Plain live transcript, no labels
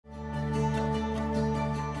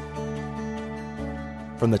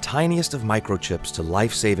From the tiniest of microchips to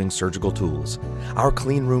life-saving surgical tools, our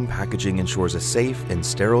cleanroom packaging ensures a safe and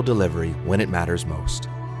sterile delivery when it matters most.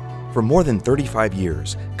 For more than 35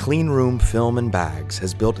 years, Cleanroom Film and Bags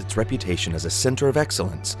has built its reputation as a center of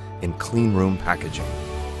excellence in cleanroom packaging.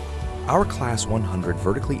 Our Class 100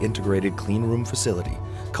 vertically integrated cleanroom facility,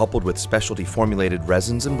 coupled with specialty formulated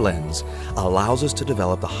resins and blends, allows us to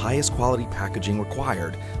develop the highest quality packaging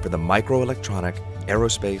required for the microelectronic,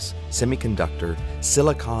 aerospace, semiconductor,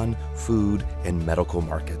 silicon, food, and medical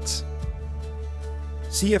markets.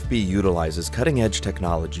 CFB utilizes cutting-edge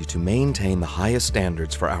technology to maintain the highest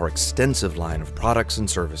standards for our extensive line of products and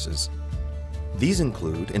services. These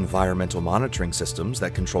include environmental monitoring systems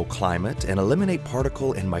that control climate and eliminate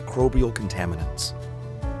particle and microbial contaminants,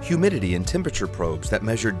 humidity and temperature probes that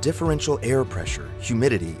measure differential air pressure,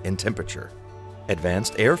 humidity, and temperature,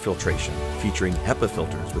 advanced air filtration featuring HEPA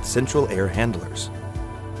filters with central air handlers.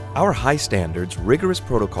 Our high standards, rigorous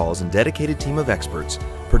protocols, and dedicated team of experts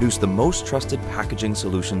produce the most trusted packaging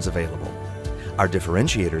solutions available. Our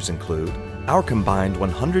differentiators include our combined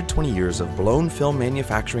 120 years of blown film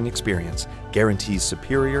manufacturing experience guarantees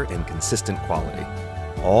superior and consistent quality.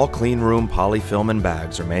 All cleanroom polyfilm and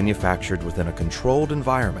bags are manufactured within a controlled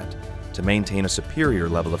environment to maintain a superior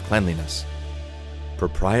level of cleanliness.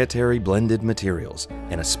 Proprietary blended materials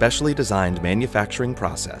and a specially designed manufacturing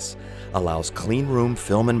process allows Cleanroom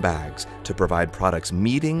Film and Bags to provide products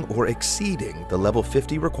meeting or exceeding the level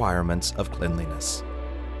 50 requirements of cleanliness.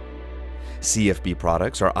 CFB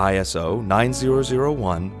products are ISO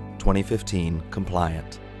 9001:2015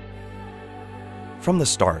 compliant. From the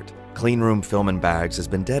start, Cleanroom Film and Bags has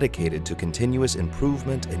been dedicated to continuous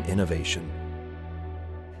improvement and innovation.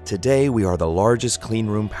 Today, we are the largest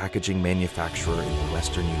cleanroom packaging manufacturer in the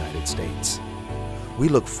Western United States. We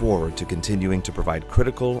look forward to continuing to provide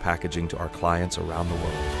critical packaging to our clients around the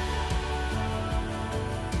world.